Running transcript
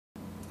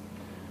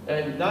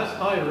And that's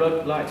how it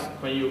looks like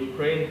when you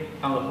print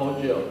on the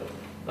whole gel.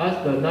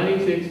 That's the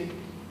 96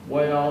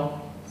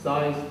 well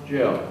size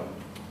gel,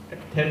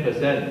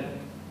 10%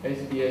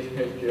 SDS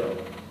test gel.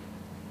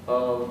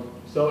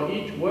 So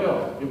each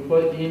well you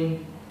put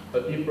in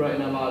a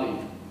different antibody.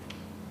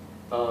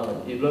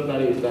 It looks like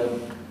this. Then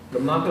the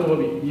marker will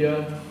be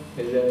here,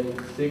 and then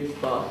 6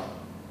 spots.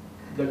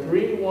 The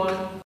green one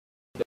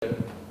is the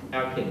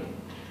actin,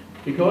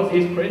 because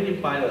it's printed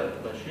by the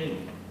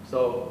machine.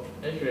 So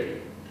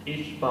actually,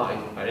 each spot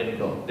is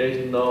identical. There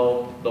is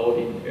no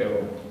loading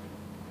error.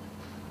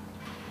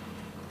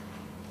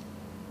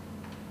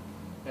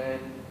 And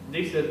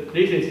this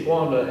is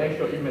one of the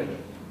actual images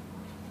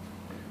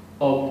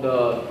of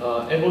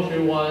the Apple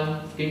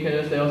skin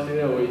cancer cell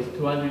cylinder with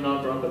 200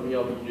 nanogram per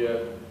ml of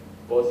EGF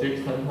for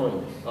 6 time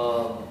points.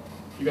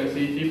 You can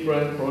see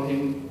different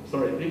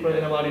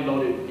antibody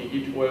loaded in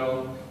each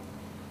well.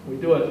 We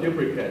do a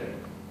duplicate.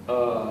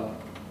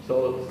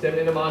 So same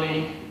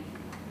antibody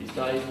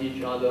besides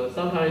each other.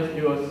 Sometimes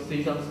you will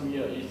see some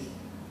smear.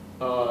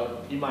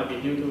 It might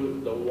be due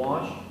to the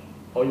wash,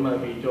 or it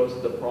might be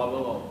just the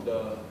problem of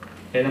the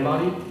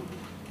antibody.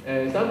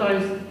 And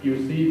sometimes you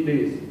see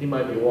this, it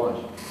might be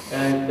washed.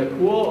 And the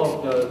cool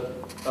of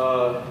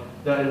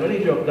the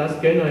advantage of that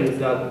scanner is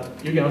that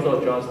you can also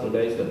adjust the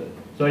laser.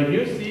 So if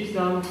you see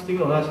some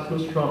signal that's too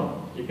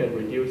strong, you can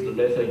reduce the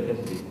laser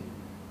intensity.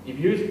 If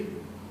you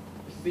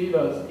see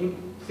the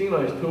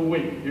signal is too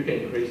weak, you can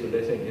increase the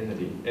laser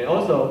intensity. And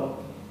also,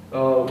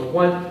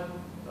 when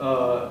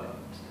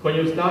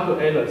you start to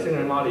add a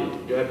signal antibody,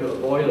 you have to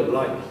avoid the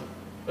light.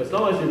 As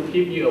long as you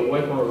keep it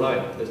away from the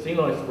light, the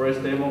signal is very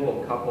stable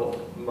for a couple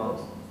of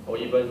months or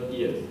even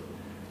years.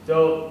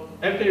 So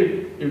after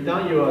you've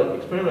done your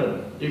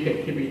experiment, you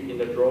can keep it in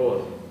the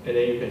drawer, and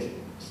then you can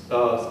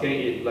scan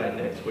it like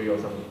next week or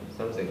something.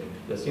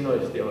 The signal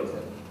is still the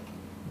same.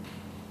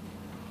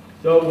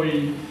 So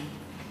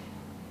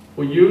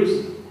we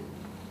use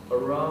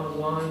around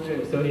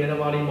 130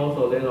 antibody. Most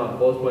of them are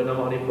both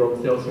antibody from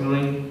cell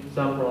signaling,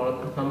 some from our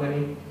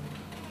company.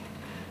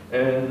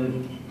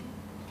 And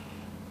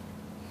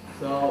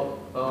so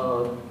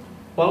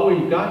what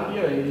we got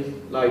here is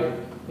like,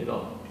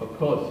 of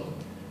course,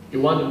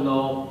 you want to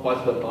know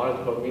what's the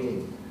biological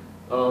meaning.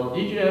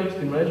 EGF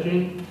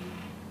stimulation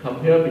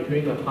compared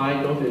between the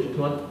high dosage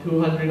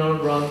 200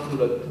 nanogram to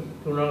the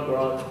 2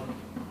 nanogram.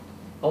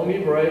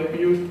 Only very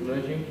few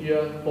stimulation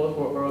here,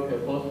 phosphor-ERK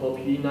and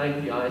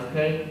phospho-P90 ISK.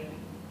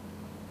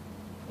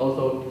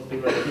 Also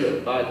stimulate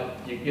here, but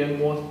you get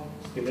more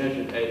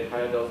stimulation at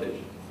higher dosage.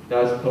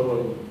 That's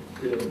totally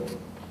reasonable.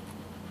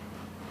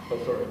 Oh,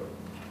 sorry.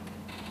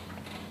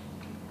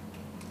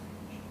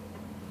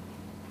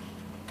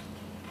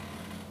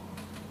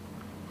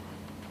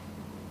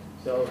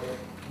 So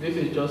this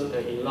is just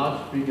an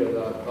enlarged figure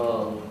that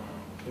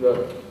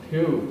the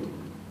two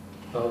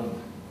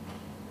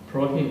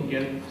protein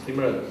get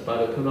stimulated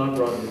by the 2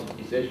 nanogram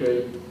is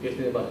actually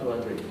getting by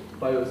 200.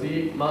 But you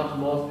see much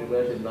more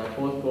stimulation like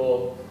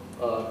phospho,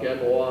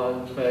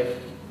 GAP1, FAC,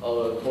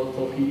 or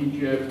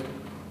phospho-PEGF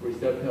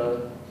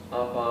receptor,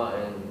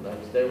 alpha, and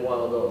like state 1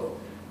 of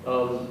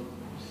those.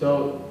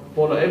 So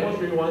for the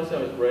APOE1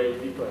 cell, it's very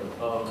different.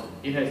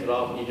 It has a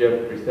lot of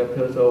EGF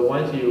receptors, so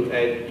once you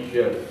add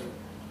EGF,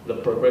 the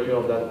progression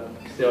of that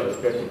cell is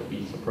going to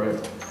be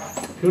suppressed.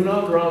 2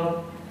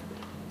 nanogram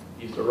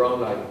is around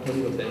like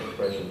 20%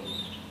 suppression.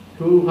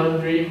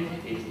 200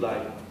 is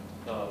like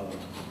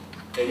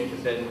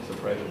 80%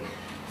 suppression.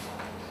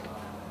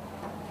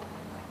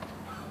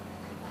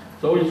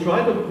 So we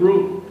try to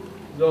group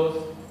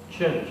those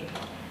changes.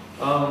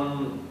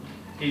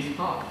 It's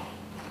hard.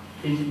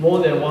 It's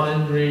more than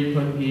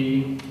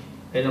 120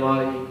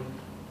 antibody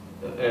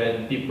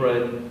and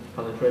different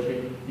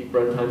concentration,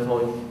 different time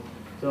points.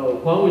 So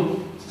what we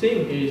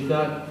think is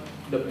that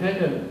the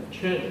pattern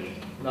changed.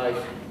 Like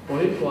for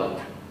this one,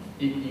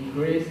 it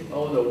increased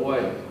all the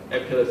way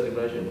after the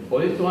stimulation.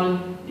 For this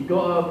one, it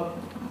goes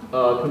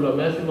up to the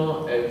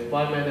maximum at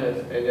 5 minutes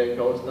and then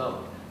goes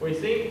down. We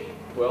think,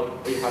 well,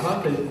 we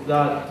hypothesize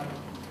that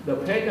the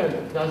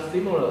pattern that's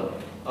similar,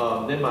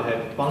 they might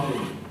have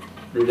functions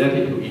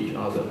related to each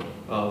other,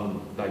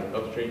 like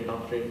upstream,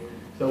 downstream.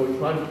 So we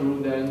try to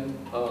group them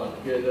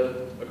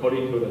together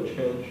according to the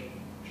change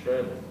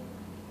trend.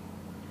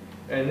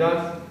 And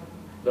that's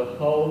the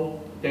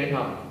whole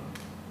data.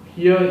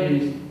 Here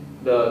is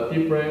the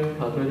different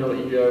concentration of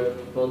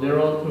EGF from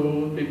 0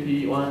 to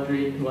 50,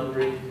 100,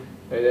 200, and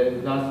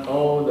then that's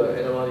all the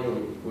antibody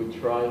we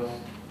try.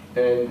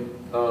 And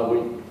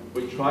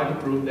we try to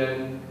group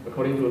them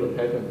according to the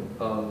pattern.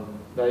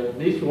 Like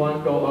this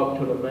one go up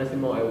to the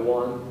maximum at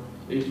 1,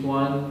 this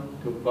one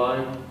to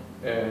 5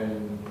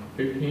 and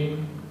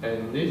 15,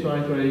 and this one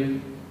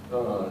actually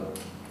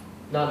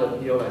not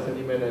until like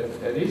 30 minutes,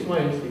 and this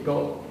one is it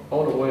go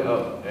all the way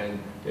up and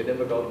they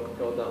never go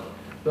down.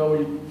 So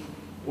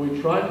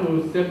we try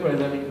to separate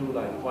them into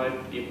like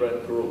 5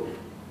 different groups.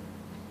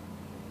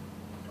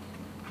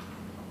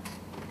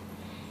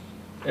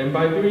 And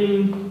by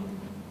doing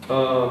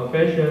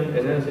fashion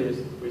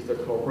analysis with the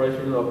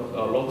cooperation of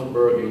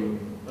Rothenberg in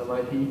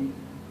MIT,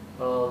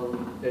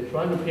 they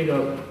try to pick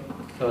up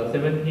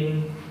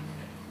 17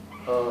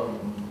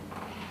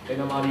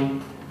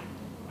 antibody,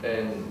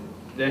 and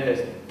there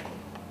has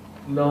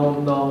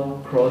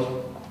no cross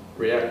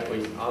react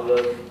with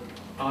other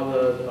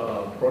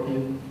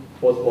protein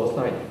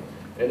phosphosite.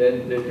 And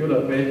then they do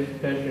the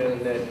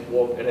patient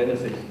network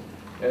analysis.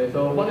 And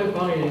so what they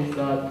found is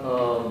that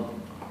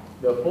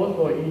the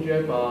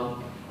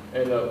phospho-EGFR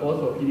and the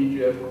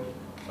phospho-PDGF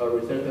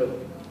receptor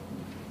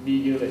B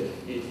unit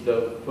is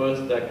the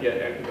first that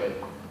get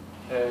activated.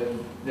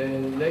 And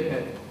then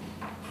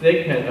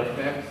they can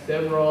affect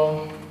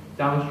several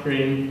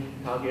downstream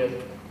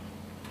targets.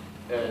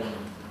 And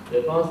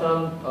they found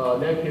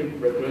some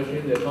negative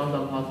regulation, they found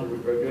some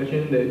positive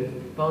regulation, they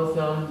found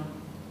some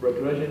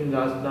regulation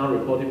that's not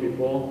reported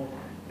before.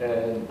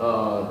 And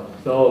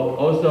so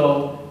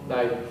also,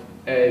 like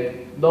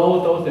at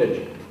low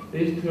dosage,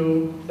 these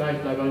two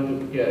sites are going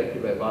to get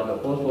activated, but the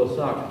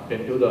phosphosite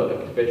can do the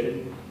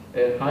activation.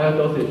 At higher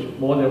dosage,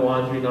 more than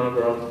 100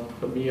 nanograms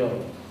per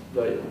ml,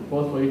 the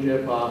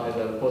phospho-EGFR and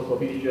the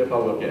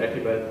phospho-PDGFR will get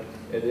activated,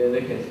 and then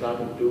they can start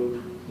to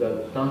do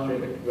the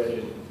downstream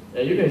activation.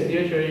 And you can see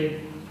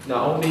actually,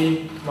 not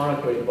only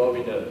molecule involved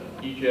in the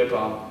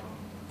EGFR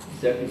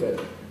is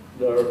activated,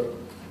 the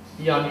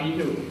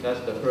ERB2, that's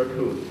the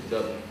HER2,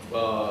 the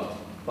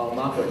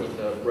biomarker in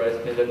the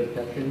breast cancer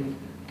detection,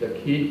 the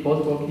KIT,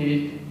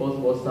 phospho-KIT,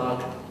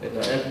 phosphosite, and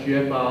the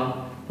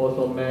FGFR,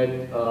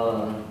 phospho-MET,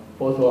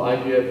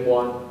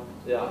 phospho-IGF-1,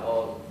 they are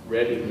all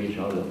related to each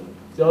other.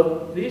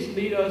 So this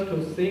leads us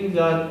to think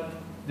that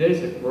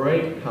there's a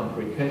great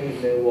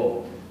complicated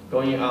network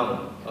going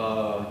on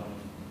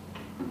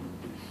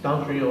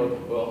downstream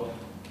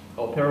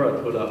or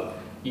parallel to the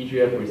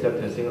EGF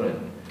receptor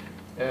signaling.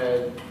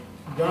 And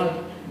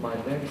that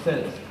might make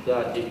sense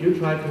that if you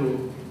try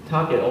to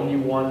target only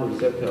one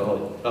receptor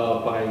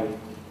by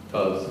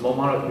a small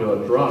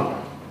molecule drug,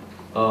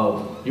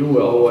 you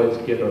will always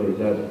get a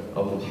relapse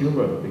of the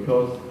tumor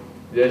because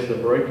there's a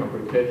very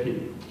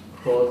complicated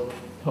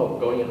crosstalk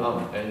going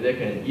on, and they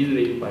can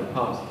easily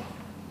bypass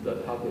the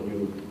target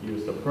you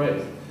suppress.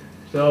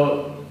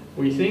 So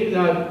we think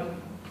that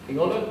in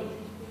order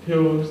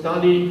to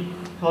study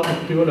how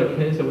to cure the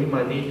cancer, we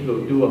might need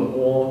to do a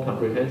more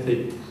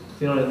comprehensive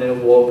signaling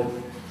network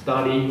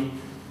study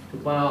to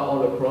find out all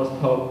the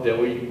crosstalk that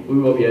we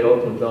will be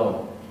able to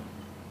know,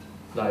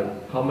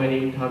 like how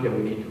many targets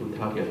we need to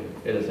target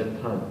at the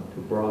same time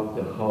to block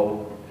the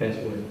whole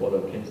pathway for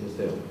the cancer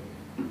cell.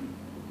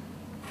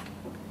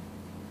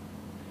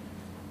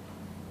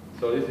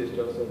 So this is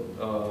just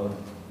a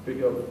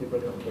figure of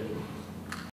different calculations.